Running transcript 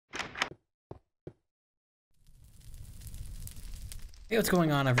Hey, what's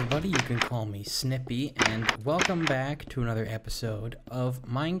going on, everybody? You can call me Snippy, and welcome back to another episode of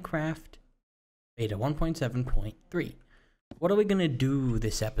Minecraft Beta 1.7.3. What are we gonna do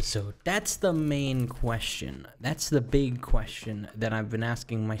this episode? That's the main question. That's the big question that I've been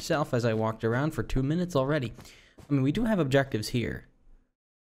asking myself as I walked around for 2 minutes already. I mean, we do have objectives here.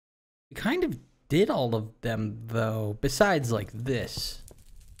 We kind of did all of them, though, besides, like, this.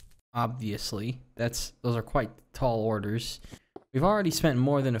 Obviously. Those are quite tall orders. We've already spent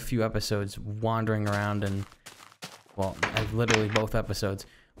more than a few episodes wandering around and, well, literally both episodes.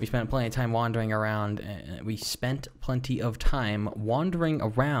 We spent plenty of time wandering around, and we spent plenty of time wandering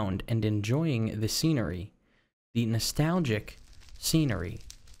around and enjoying the scenery. The nostalgic scenery.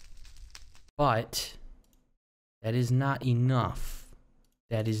 But that is not enough.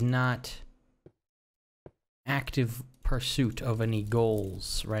 That is not active pursuit of any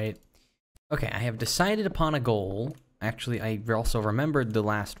goals, right? Okay, I have decided upon a goal. Actually, I also remembered the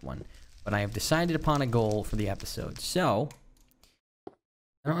last one, but I have decided upon a goal for the episode. So, I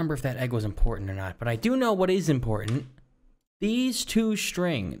don't remember if that egg was important or not, but I do know what is important. These two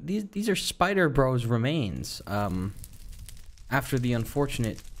string. These are Spider Bro's remains. After the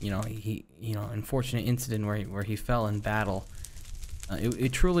unfortunate, unfortunate incident where he fell in battle.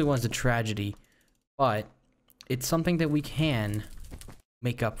 It truly was a tragedy, but it's something that we can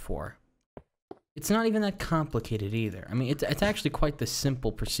make up for. It's not even that complicated either. I mean, it's actually quite the simple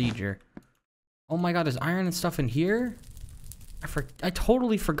procedure. Oh my god, there's iron and stuff in here? I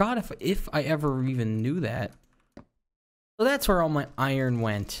totally forgot if I ever even knew that. So that's where all my iron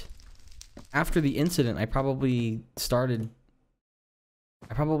went. After the incident, I probably started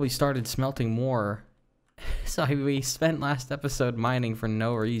smelting more. So we spent last episode mining for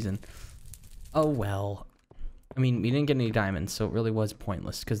no reason. Oh well. I mean, we didn't get any diamonds, so it really was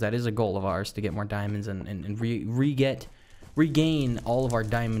pointless, because that is a goal of ours, to get more diamonds and regain all of our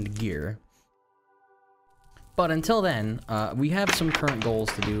diamond gear. But until then, we have some current goals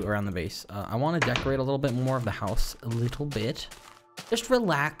to do around the base. I want to decorate a little bit more of the house, a little bit. Just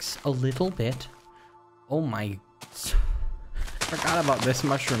relax a little bit. Oh my... Forgot about this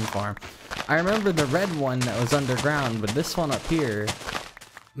mushroom farm. I remember the red one that was underground, but this one up here...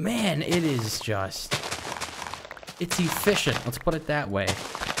 Man, it is just... It's efficient, let's put it that way.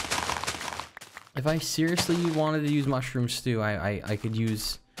 If I seriously wanted to use mushroom stew, I could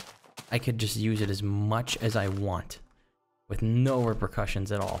just use it as much as I want, with no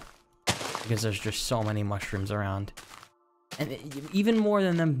repercussions at all, because there's just so many mushrooms around. And even more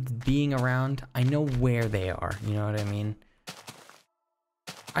than them being around, I know where they are, you know what I mean?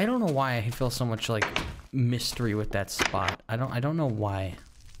 I don't know why I feel so much like mystery with that spot. I don't know why.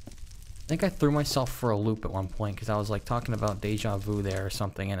 I think I threw myself for a loop at one point because I was like talking about deja vu there or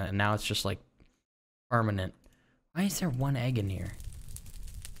something, and now it's just like permanent. Why is there one egg in here?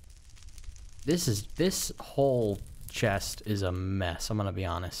 This whole chest is a mess, I'm gonna be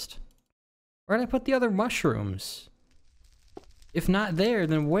honest. Where did I put the other mushrooms? If not there,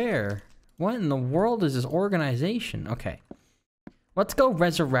 then where? What in the world is this organization? Okay. Let's go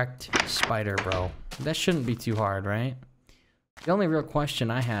resurrect Spider Bro. That shouldn't be too hard, right? The only real question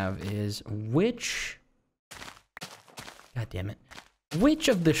I have is which... God damn it. Which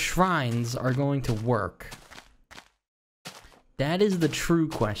of the shrines are going to work? That is the true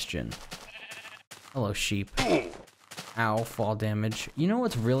question. Hello, sheep. Ow, fall damage. You know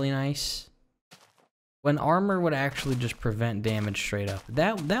what's really nice? When armor would actually just prevent damage straight up.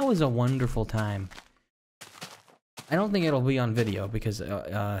 That was a wonderful time. I don't think it'll be on video because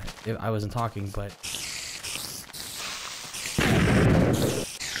I wasn't talking, but...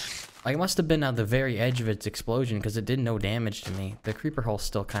 I must have been at the very edge of its explosion because it did no damage to me. The creeper hole's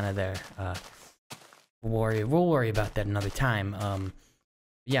still kind of there. We'll worry about that another time.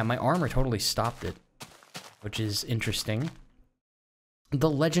 Yeah, my armor totally stopped it, which is interesting. The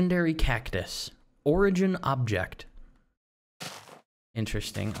legendary cactus. Origin object.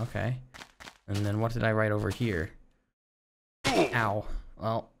 Interesting, okay. And then what did I write over here? Ow.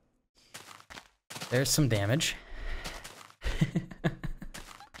 Well, there's some damage.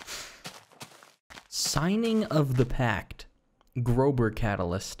 Signing of the Pact. Grober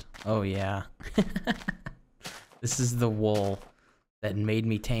Catalyst. Oh yeah. This is the wool that made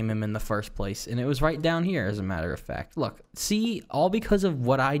me tame him in the first place. And it was right down here, as a matter of fact. Look, see? All because of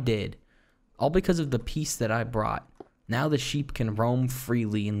what I did. All because of the peace that I brought. Now the sheep can roam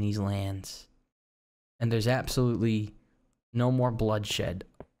freely in these lands. And there's absolutely no more bloodshed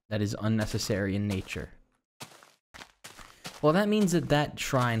that is unnecessary in nature. Well, that means that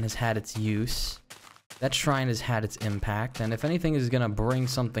shrine has had its use. That shrine has had its impact, and if anything is gonna bring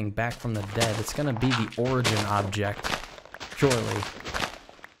something back from the dead, it's gonna be the origin object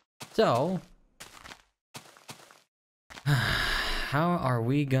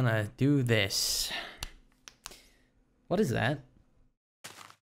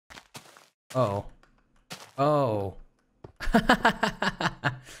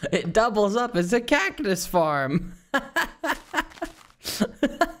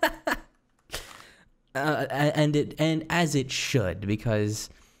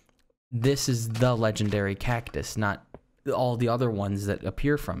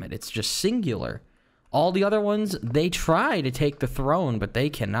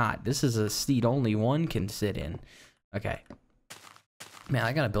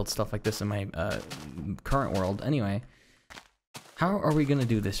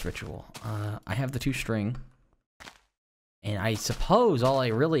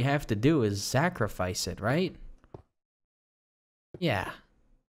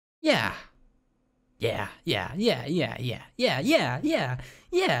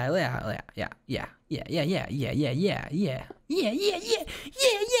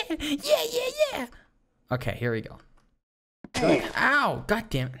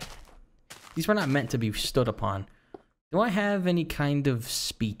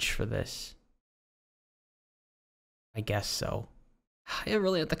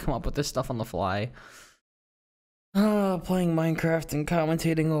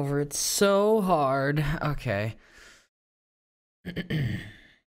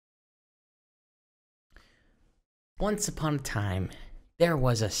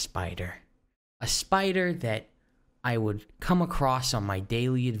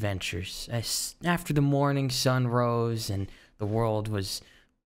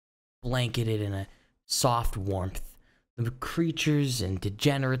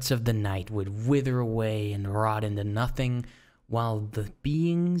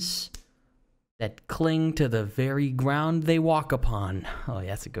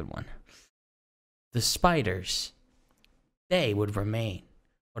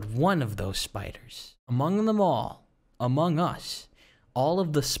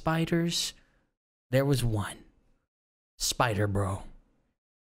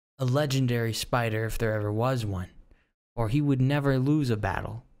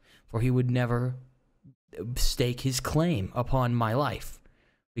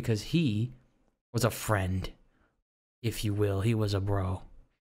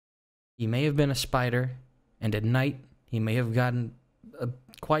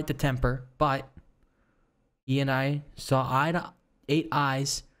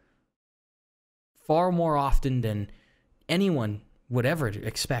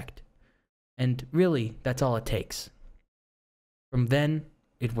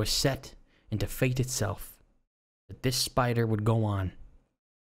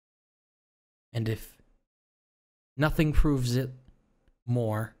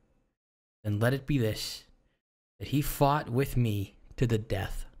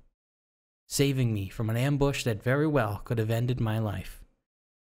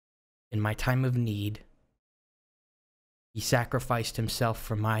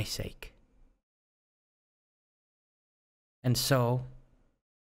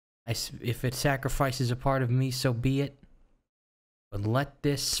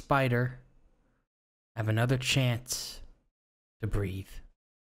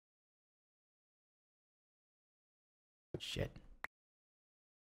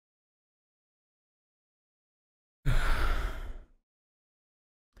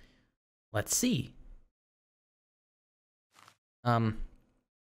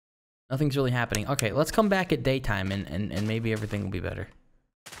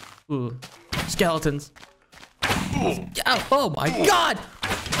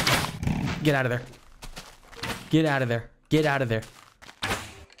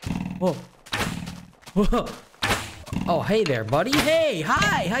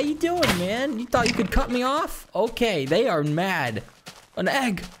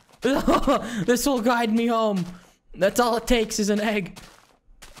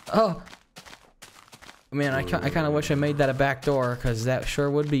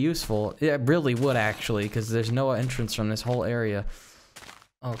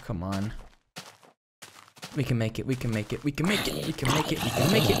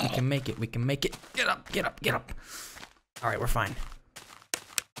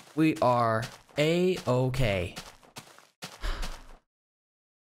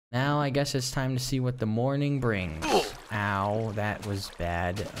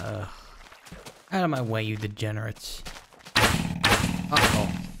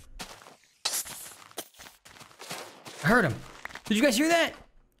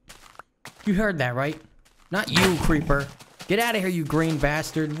Get out of here, you green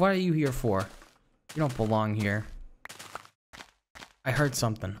bastard. What are you here for? You don't belong here. I heard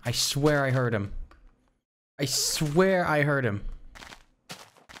something. I swear I heard him. I swear I heard him.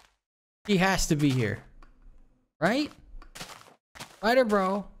 He has to be here. Right? Spider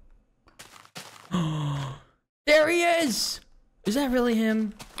bro. There he is! Is that really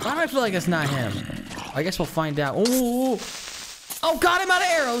him? Why do I feel like it's not him? I guess we'll find out. Ooh. Oh god, I'm out of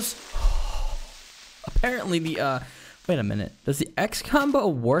arrows! Apparently the, wait a minute. Does the X combo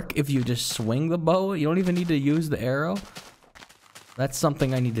work if you just swing the bow? You don't even need to use the arrow? That's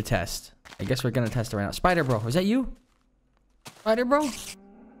something I need to test. I guess we're gonna test it right now. Spider bro, is that you? Spider bro?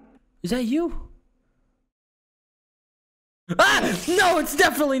 Is that you? Ah! No, it's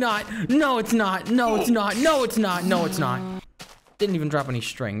definitely not! No, it's not! No, it's not! No, it's not! No, it's not! Didn't even drop any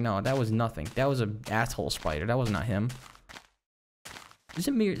string. No, that was nothing. That was an asshole spider. That was not him. Is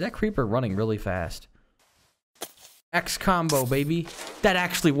it me? Is that creeper running really fast? X combo, baby. That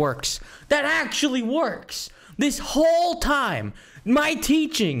actually works. That actually works! This whole time, my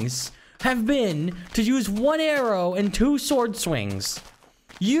teachings have been to use 1 arrow and 2 sword swings.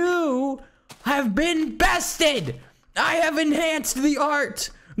 You have been bested! I have enhanced the art!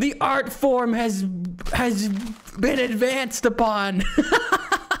 The art form has been advanced upon.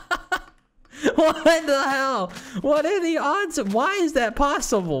 What the hell? What are the odds? Why is that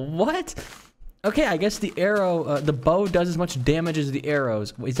possible? What? Okay, I guess the arrow, the bow does as much damage as the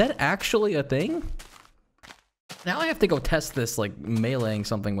arrows. Is that actually a thing? Now I have to go test this, like, meleeing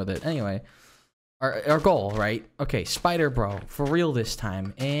something with it. Anyway, our goal, right? Okay, Spider Bro, for real this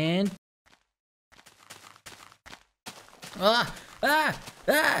time. And...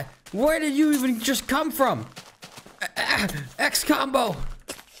 where did you even just come from? X combo!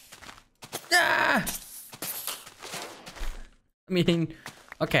 I mean,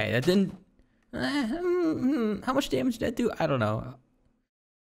 okay, that didn't... how much damage did that do? I don't know.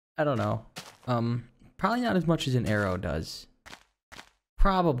 I don't know. Probably not as much as an arrow does.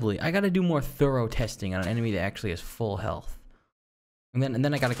 Probably. I gotta do more thorough testing on an enemy that actually has full health. And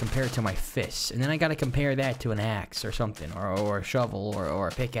then I gotta compare it to my fists. And then I gotta compare that to an axe or something. Or a shovel or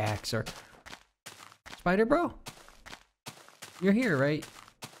a pickaxe or... Spider Bro? You're here, right?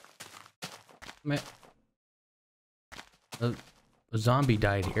 A zombie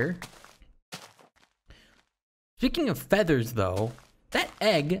died here. Speaking of feathers, though, that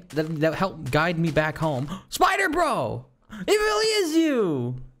egg that helped guide me back home... Spider Bro! It really is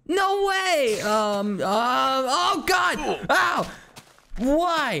you! No way! Oh god! Ow!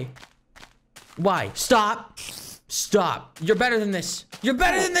 Why? Why? Stop! Stop! You're better than this! You're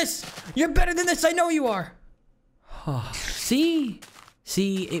better than this! You're better than this! I know you are! See?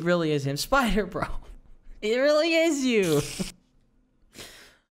 See, it really is him. Spider Bro. It really is you.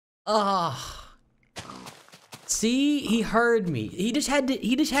 See, he heard me. He just had to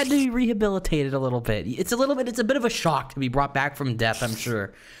be rehabilitated a little bit. It's a bit of a shock to be brought back from death, I'm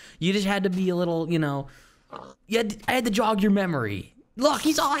sure. You just had to be a little, you know, I had to jog your memory. Look,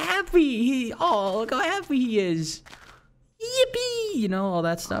 he's all happy. Look how happy he is. Yippee! You know, all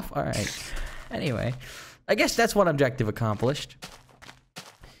that stuff. All right. Anyway, I guess that's one objective accomplished.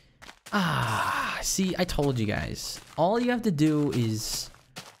 See, I told you guys. All you have to do is...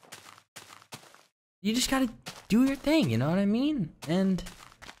 you just gotta do your thing, you know what I mean? And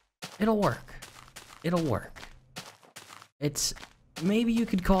it'll work. It'll work. It's... maybe you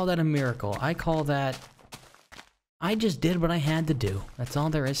could call that a miracle. I call that... I just did what I had to do. That's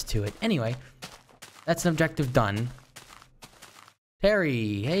all there is to it. Anyway, that's an objective done.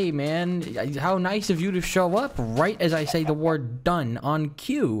 Terry, hey man, how nice of you to show up right as I say the word done on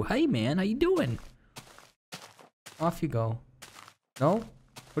cue. Hey man, how you doing? Off you go. No?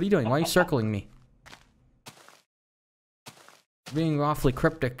 What are you doing? Why are you circling me? Being awfully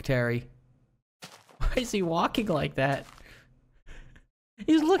cryptic, Terry. Why is he walking like that?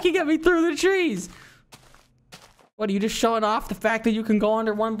 He's looking at me through the trees. What, are you just showing off the fact that you can go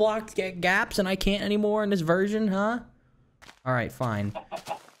under 1 block gaps and I can't anymore in this version, huh? Alright, fine.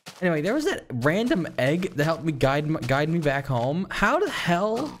 Anyway, there was that random egg that helped me guide me back home. How the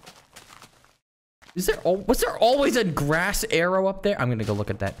hell... was there always a grass arrow up there? I'm gonna go look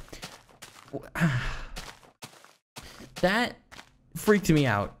at that. That freaked me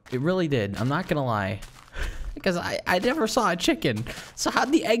out. It really did. I'm not gonna lie. Because I never saw a chicken. So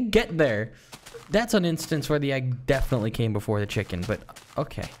how'd the egg get there? That's an instance where the egg definitely came before the chicken, but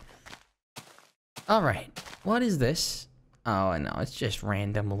okay. Alright. What is this? Oh, no, it's just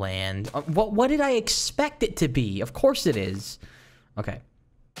random land. What did I expect it to be? Of course it is. Okay.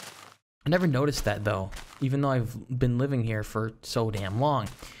 I never noticed that, though, even though I've been living here for so damn long.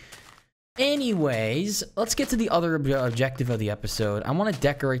 Anyways, let's get to the other objective of the episode. I want to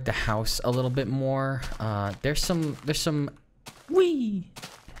decorate the house a little bit more. There's some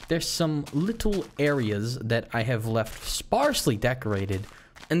little areas that I have left sparsely decorated,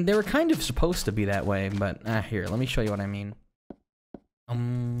 and they were kind of supposed to be that way, but here, let me show you what I mean.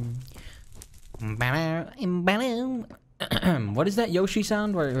 What is that Yoshi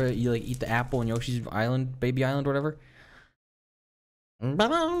sound where you like eat the apple in Yoshi's Island, Baby Island, whatever?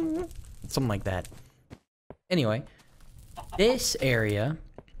 Something like that. Anyway, this area,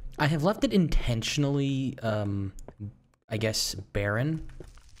 I have left it intentionally, I guess, barren.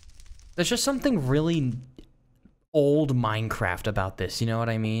 There's just something really old Minecraft about this, you know what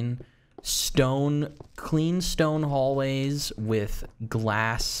I mean? Clean stone hallways with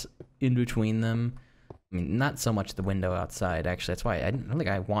glass in between them. I mean, not so much the window outside, actually. That's why I don't think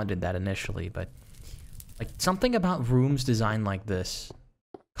I wanted that initially, but like something about rooms designed like this.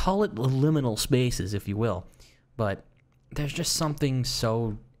 Call it liminal spaces, if you will, but there's just something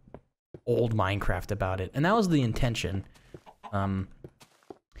so old Minecraft about it, and that was the intention. But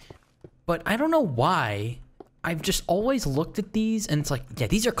I don't know why. I've just always looked at these, and it's like, yeah,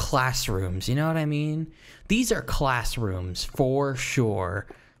 these are classrooms, you know what I mean? These are classrooms, for sure.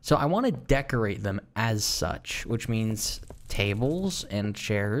 So I want to decorate them as such, which means tables and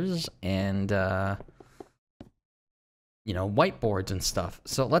chairs and, you know, whiteboards and stuff.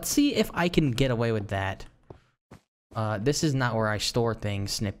 So let's see if I can get away with that. This is not where I store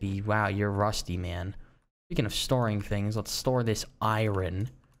things, Snippy. Wow, you're rusty, man. Speaking of storing things, let's store this iron.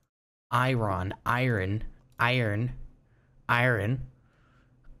 Iron.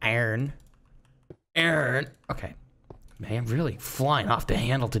 Okay. Man, I'm really flying off the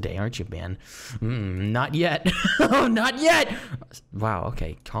handle today, aren't you, man? Not yet. Oh, not yet! Wow,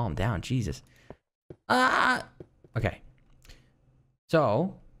 okay. Calm down, Jesus. Okay.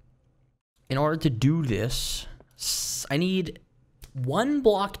 So, in order to do this, I need 1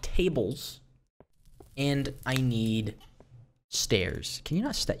 block tables, and I need stairs. Can you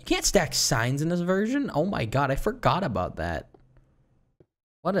not stack? You can't stack signs in this version? Oh my god, I forgot about that.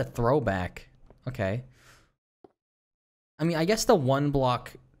 What a throwback. Okay. I mean, I guess the 1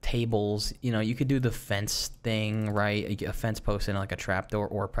 block tables, you know, you could do the fence thing, right? You get a fence post in like a trapdoor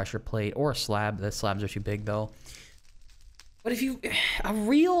or a pressure plate or a slab. The slabs are too big though. But if you, a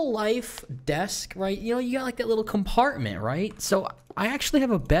real life desk, right? You know, you got like that little compartment, right? So I actually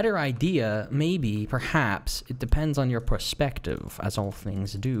have a better idea, maybe, perhaps. It depends on your perspective, as all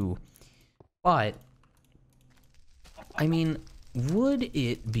things do. But, I mean, would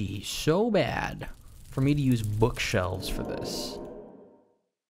it be so bad for me to use bookshelves for this?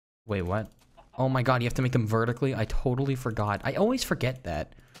 Wait, what? Oh my god, you have to make them vertically? I totally forgot. I always forget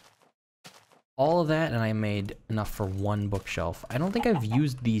that. All of that, and I made enough for 1 bookshelf. I don't think I've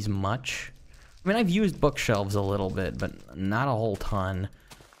used these much. I mean, I've used bookshelves a little bit, but not a whole ton.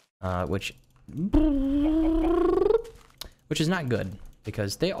 Which is not good,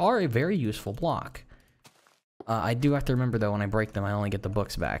 because they are a very useful block. I do have to remember, though, when I break them, I only get the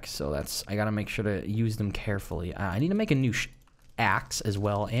books back, so that's, I gotta make sure to use them carefully. I need to make a new axe as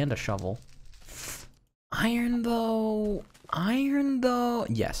well, and a shovel. Iron, though?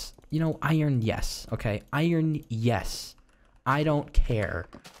 Yes. You know, iron, yes. Okay, iron, yes. I don't care.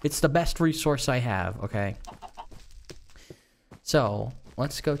 It's the best resource I have, okay? So,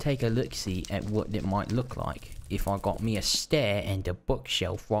 let's go take a look-see at what it might look like if I got me a stair and a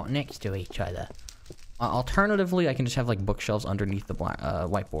bookshelf right next to each other. Alternatively, I can just have, like, bookshelves underneath the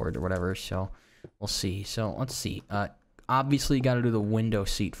whiteboard or whatever, so we'll see. So, let's see. Obviously, you gotta do the window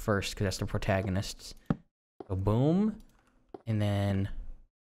seat first, because that's the protagonists. So, boom. And then...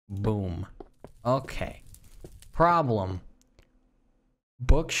 boom. Okay. Problem.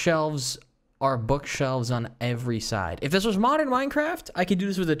 Bookshelves are bookshelves on every side. If this was modern Minecraft, I could do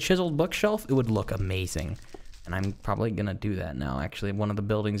this with a chiseled bookshelf. It would look amazing. And I'm probably gonna do that now, actually. One of the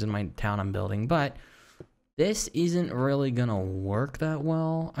buildings in my town I'm building. But this isn't really gonna work that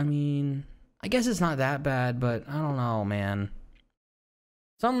well. I mean, I guess it's not that bad, but I don't know, man.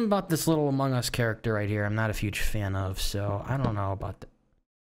 Something about this little Among Us character right here I'm not a huge fan of, so I don't know about that.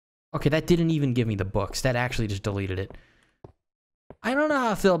 Okay, that didn't even give me the books. That actually just deleted it. I don't know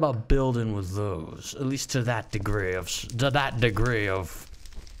how I feel about building with those, at least to that degree of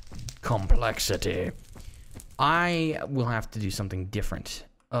complexity. I will have to do something different.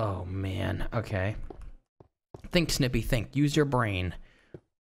 Oh man, okay. Think, Snippy, think. Use your brain.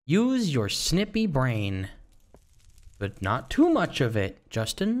 Use your Snippy brain. But not too much of it,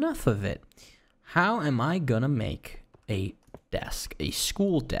 just enough of it. How am I gonna make a desk, a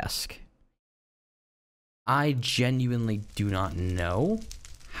school desk? I genuinely do not know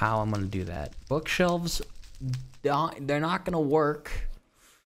how I'm gonna do that. Bookshelves, they're not gonna work.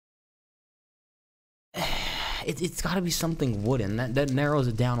 It's gotta be something wooden. That narrows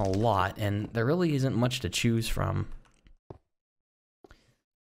it down a lot, and there really isn't much to choose from.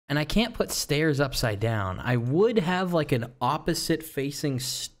 And I can't put stairs upside down. I would have like an opposite facing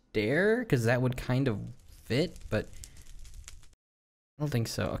stair, because that would kind of fit, but I don't think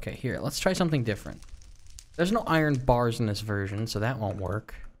so. Okay, here, let's try something different. There's no iron bars in this version, so that won't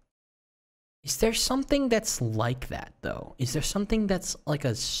work. Is there something that's like that, though? Is there something that's like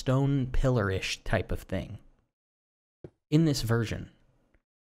a stone pillar-ish type of thing in this version?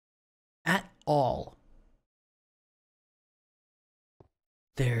 At all.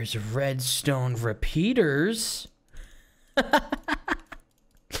 There's redstone repeaters.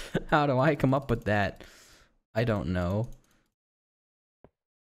 How do I come up with that? I don't know.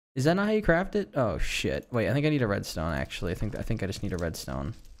 Is that not how you craft it? Oh shit. Wait, I think I need a redstone actually. I think I just need a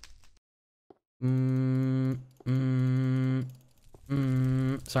redstone.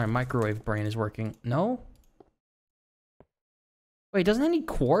 Sorry, microwave brain is working. No? Wait, doesn't that need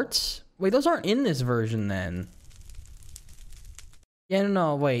quartz? Wait, those aren't in this version then. Yeah,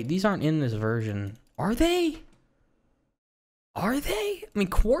 no, wait, these aren't in this version. Are they? Are they? I mean,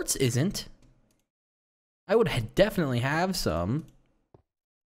 quartz isn't. I would definitely have some.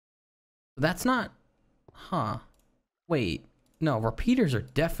 That's not... Huh. Wait. No, repeaters are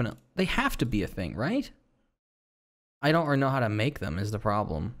definite. They have to be a thing, right? I don't know how to make them is the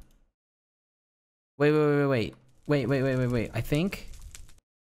problem. Wait. I think,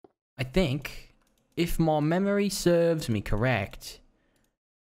 if my memory serves me correct,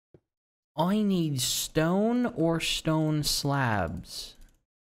 I need stone or stone slabs.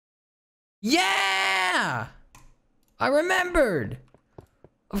 Yeah! I remembered!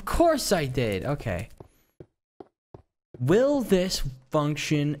 Of course I did. Okay. Will this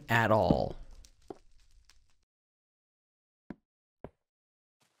function at all?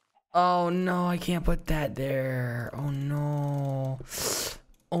 Oh no, I can't put that there. Oh no.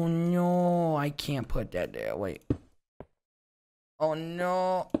 Oh no, I can't put that there. Wait. Oh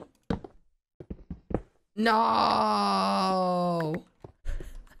no. No.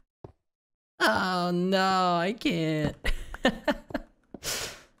 Oh no, I can't.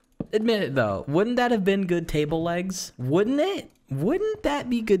 Admit it though, wouldn't that have been good table legs? Wouldn't it? Wouldn't that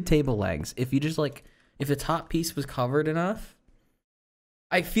be good table legs if you just like, if the top piece was covered enough?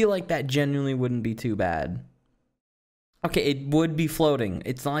 I feel like that genuinely wouldn't be too bad. Okay, it would be floating.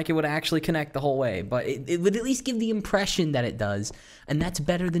 It's not like it would actually connect the whole way, but it would at least give the impression that it does, and that's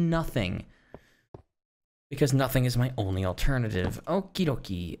better than nothing. Because nothing is my only alternative. Okie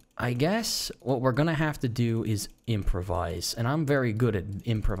dokie. I guess what we're gonna have to do is improvise. And I'm very good at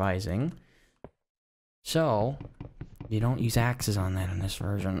improvising. So, you don't use axes on that in this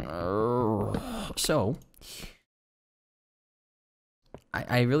version. So,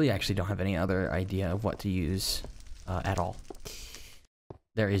 I really actually don't have any other idea of what to use at all.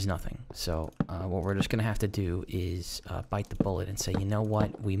 There is nothing. So, what we're just gonna have to do is bite the bullet and say, you know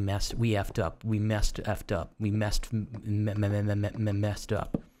what? We effed up. We messed up.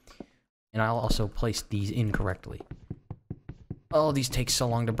 And I'll also place these incorrectly. Oh, these take so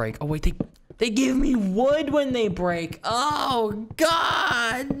long to break. Oh wait, they give me wood when they break. Oh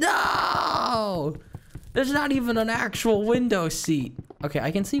God, no! There's not even an actual window seat. Okay,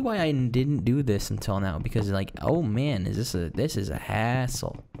 I can see why I didn't do this until now, because like, oh man, this is a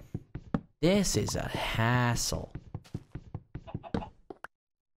hassle. This is a hassle.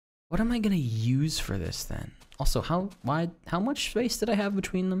 What am I gonna use for this then? Also, how much space did I have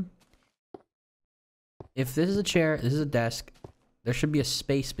between them? If this is a chair, this is a desk, there should be a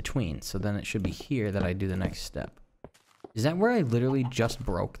space between, so then it should be here that I do the next step. Is that where I literally just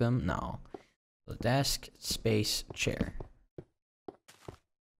broke them? No. So desk, space, chair.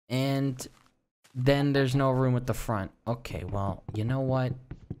 And then there's no room at the front. Okay, well, you know what?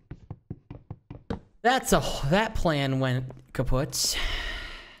 That plan went kaput.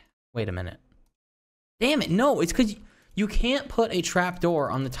 Wait a minute. Damn it, no, it's because you can't put a trapdoor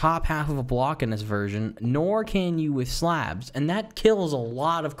on the top half of a block in this version, nor can you with slabs, and that kills a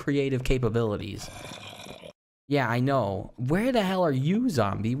lot of creative capabilities. Yeah, I know. Where the hell are you,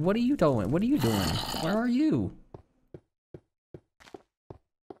 zombie? What are you doing? What are you doing? Where are you?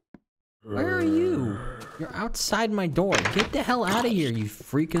 Where are you? You're outside my door. Get the hell out of here, you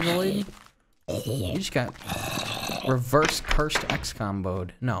freakazoid. You just got reverse cursed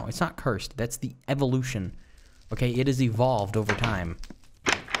X-comboed. No, it's not cursed. That's the evolution. Okay, it has evolved over time.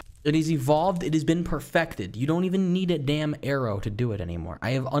 It has evolved. It has been perfected. You don't even need a damn arrow to do it anymore.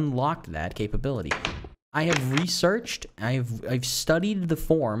 I have unlocked that capability. I have researched, I've studied the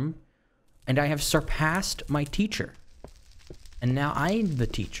form, and I have surpassed my teacher. And now I'm the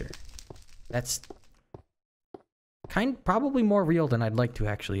teacher. That's probably more real than I'd like to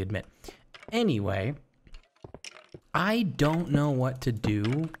actually admit. Anyway, I don't know what to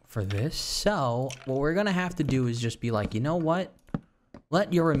do for this, so what we're gonna have to do is just be like, you know what?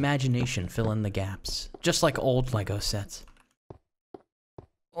 Let your imagination fill in the gaps, just like old Lego sets.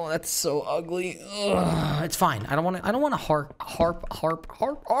 Oh, that's so ugly. Ugh, it's fine. I don't want to harp.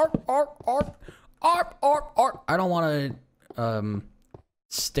 I don't want to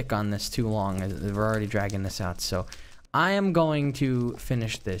stick on this too long. We're already dragging this out, so I am going to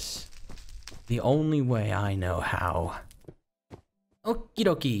finish this the only way I know how. Okie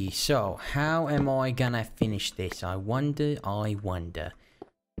dokie. So, how am I gonna finish this? I wonder.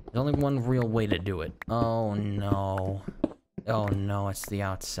 There's only one real way to do it. Oh no. Oh no, it's the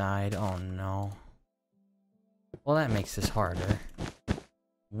outside. Oh no. Well, that makes this harder.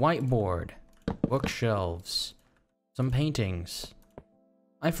 Whiteboard. Bookshelves. Some paintings.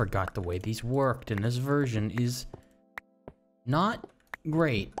 I forgot the way these worked, and this version is not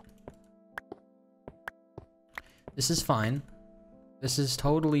great. This is fine. This is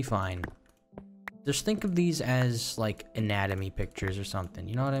totally fine. Just think of these as, like, anatomy pictures or something.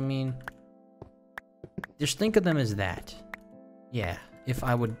 You know what I mean? Just think of them as that. Yeah, if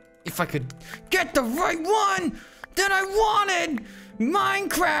I could get the right one that I wanted!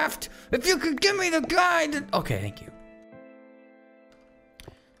 Minecraft! If you could give me the guide! Okay, thank you.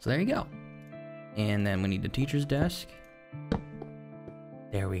 So there you go. And then we need the teacher's desk.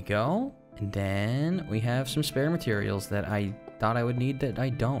 There we go. And then we have some spare materials that I thought I would need that I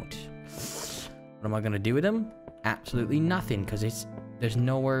don't. What am I gonna do with them? Absolutely nothing, because there's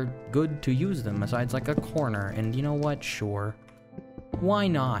nowhere good to use them besides like a corner. And you know what? Sure. Why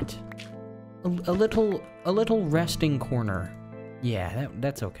not? A little resting corner. Yeah,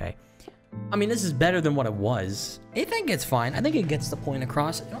 that's okay. I mean, this is better than what it was. I think it's fine. I think it gets the point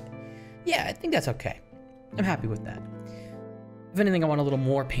across. Yeah, I think that's okay. I'm happy with that. If anything, I want a little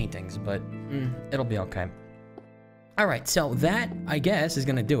more paintings, but it'll be okay. Alright, so that, I guess, is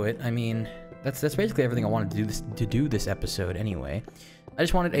gonna do it. I mean, that's basically everything I wanted to do this episode anyway. I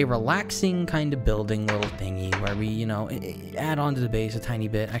just wanted a relaxing kind of building little thingy where we, you know, add on to the base a tiny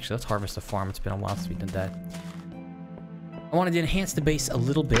bit. Actually, let's harvest the farm. It's been a while since we did that. I wanted to enhance the base a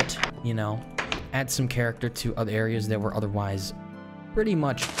little bit, you know, add some character to other areas that were otherwise pretty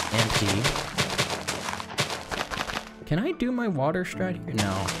much empty. Can I do my water strat here?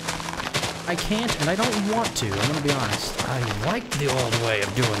 No. I can't, and I don't want to, I'm gonna be honest. I like the old way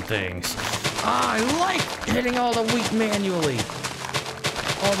of doing things. I like hitting all the wheat manually.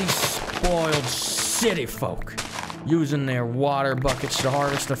 All these spoiled city folk using their water buckets to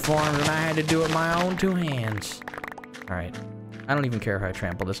harvest the farms, and I had to do it with my own two hands. Alright. I don't even care if I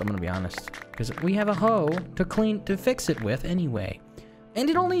trample this, I'm gonna be honest. Because we have a hoe to fix it with anyway. And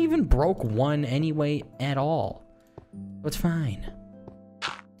it only even broke one anyway at all. So it's fine.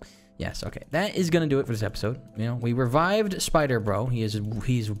 Yes, okay. That is gonna do it for this episode. You know, we revived Spider Bro.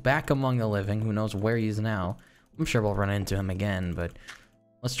 He's back among the living. Who knows where he is now. I'm sure we'll run into him again, but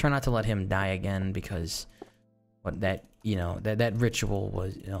let's try not to let him die again, because that ritual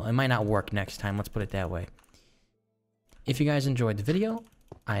was, you know, it might not work next time. Let's put it that way. If you guys enjoyed the video,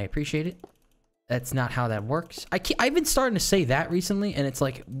 I appreciate it. That's not how that works. I've been starting to say that recently, and it's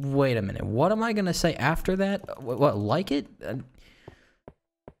like, wait a minute, what am I gonna say after that? What, like it?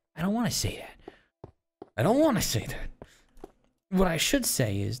 I don't want to say that. I don't want to say that. What I should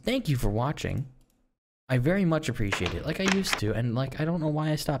say is, thank you for watching. I very much appreciate it, like I used to, and like, I don't know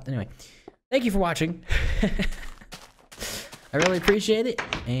why I stopped. Anyway, thank you for watching. I really appreciate it,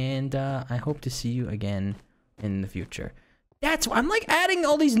 and I hope to see you again in the future. That's why I'm like adding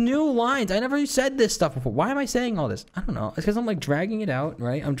all these new lines. I never said this stuff before. Why am I saying all this? I don't know. It's because I'm like dragging it out,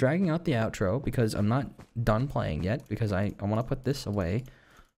 right? I'm dragging out the outro because I'm not done playing yet, because I want to put this away.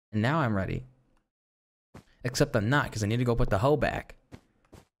 And now I'm ready. Except I'm not, because I need to go put the hoe back.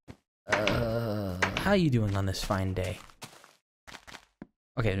 How you doing on this fine day?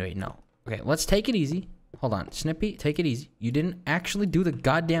 Okay, wait, no. Okay, let's take it easy. Hold on. Snippy, take it easy. You didn't actually do the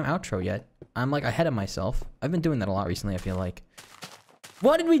goddamn outro yet. I'm like ahead of myself. I've been doing that a lot recently, I feel like.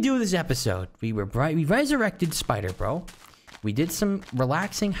 What did we do this episode? We resurrected Spider Bro. We did some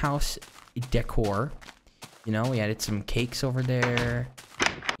relaxing house decor. You know, we added some cakes over there.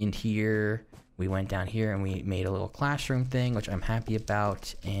 In here. We went down here and we made a little classroom thing, which I'm happy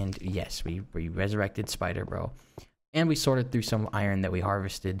about. And yes, we resurrected Spider Bro. And we sorted through some iron that we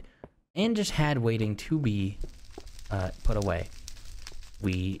harvested and just had waiting to be put away.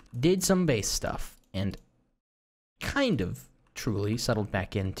 We did some base stuff. and kind of truly settled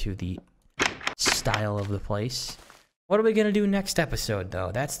back into the style of the place. What are we gonna do next episode,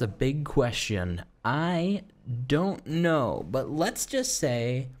 though? That's the big question. I don't know, but let's just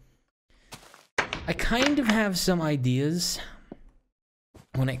say I kind of have some ideas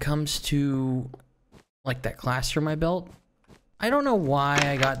when it comes to, like, that classroom I built. I don't know why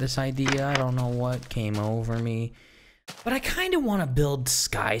I got this idea. I don't know what came over me. But I kind of want to build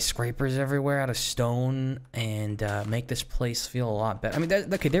skyscrapers everywhere out of stone and make this place feel a lot better. I mean,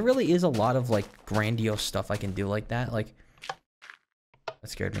 okay, there really is a lot of, like, grandiose stuff I can do like that. Like, that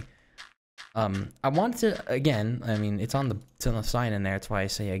scared me. I want to, again, I mean, it's on the sign in there. That's why I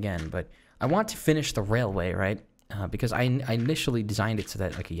say again. But I want to finish the railway, right? Because I initially designed it so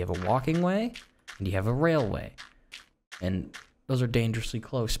that, like, you have a walking way and you have a railway. And those are dangerously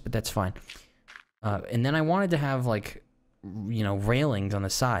close, but that's fine. And then I wanted to have, like, you know, railings on the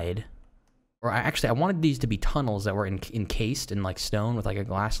side. Or I wanted these to be tunnels that were encased in, like, stone with, like, a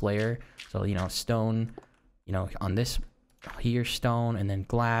glass layer. So, you know, stone, you know, on this here, stone, and then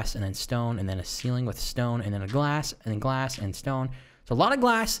glass, and then stone, and then a ceiling with stone, and then a glass, and then glass, and stone. So a lot of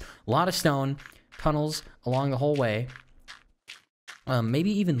glass, a lot of stone, tunnels along the whole way.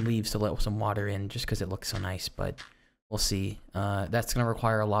 Maybe even leaves to let some water in just because it looks so nice, but we'll see. That's gonna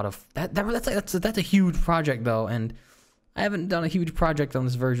require a lot of that's a huge project though, and I haven't done a huge project on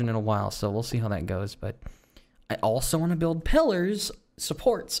this version in a while, so we'll see how that goes. But I also want to build pillars,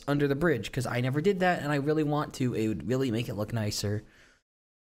 supports under the bridge because I never did that, and I really want to. It would really make it look nicer.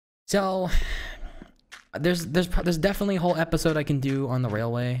 So there's definitely a whole episode I can do on the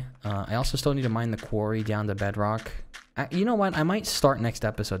railway. I also still need to mine the quarry down to bedrock. You know what? I might start next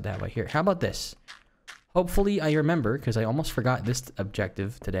episode that way. Here, how about this? Hopefully I remember, because I almost forgot this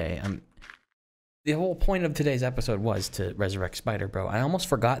objective today. The whole point of today's episode was to resurrect Spider Bro. I almost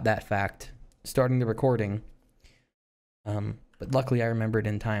forgot that fact starting the recording. But luckily I remembered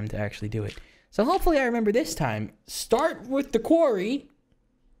in time to actually do it. So hopefully I remember this time. Start with the quarry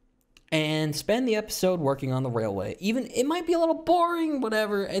and spend the episode working on the railway. Even, it might be a little boring,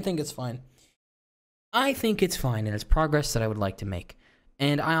 whatever. I think it's fine. I think it's fine, and it's progress that I would like to make.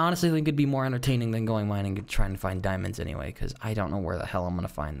 And I honestly think it'd be more entertaining than going mining and trying to find diamonds anyway, because I don't know where the hell I'm going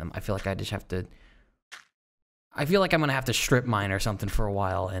to find them. I feel like I just have to... I feel like I'm going to have to strip mine or something for a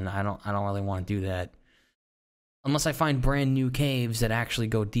while, and I don't really want to do that. Unless I find brand new caves that actually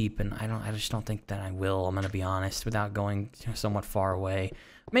go deep, and I just don't think that I will, I'm going to be honest, without going somewhat far away.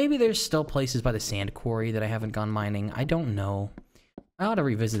 Maybe there's still places by the sand quarry that I haven't gone mining. I don't know. I ought to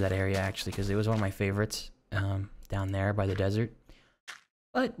revisit that area, actually, because it was one of my favorites down there by the desert.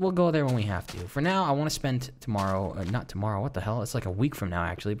 But we'll go there when we have to. For now, I want to spend tomorrow... not tomorrow, what the hell? It's like a week from now,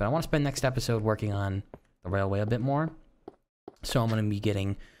 actually. But I want to spend next episode working on the railway a bit more. So I'm going to be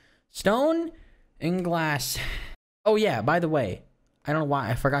getting stone and glass. Oh, yeah, by the way, I don't know why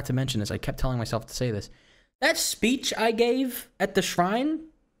I forgot to mention this. I kept telling myself to say this. That speech I gave at the shrine,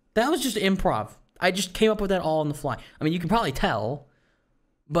 that was just improv. I just came up with that all on the fly. I mean, you can probably tell,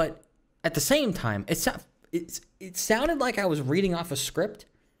 but at the same time, it sounded like I was reading off a script,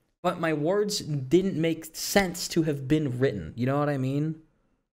 but my words didn't make sense to have been written. You know what I mean?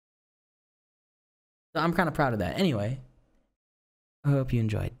 So I'm kind of proud of that. Anyway, I hope you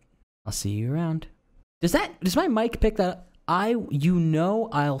enjoyed. I'll see you around. Does my mic pick that up?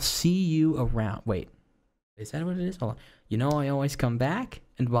 I'll see you around. Wait, is that what it is? Hold on. You know I always come back,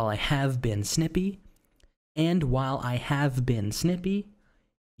 and while I have been snippy, you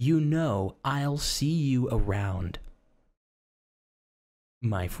know I'll see you around,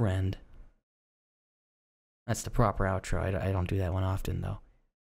 my friend. That's the proper outro. I don't do that one often, though.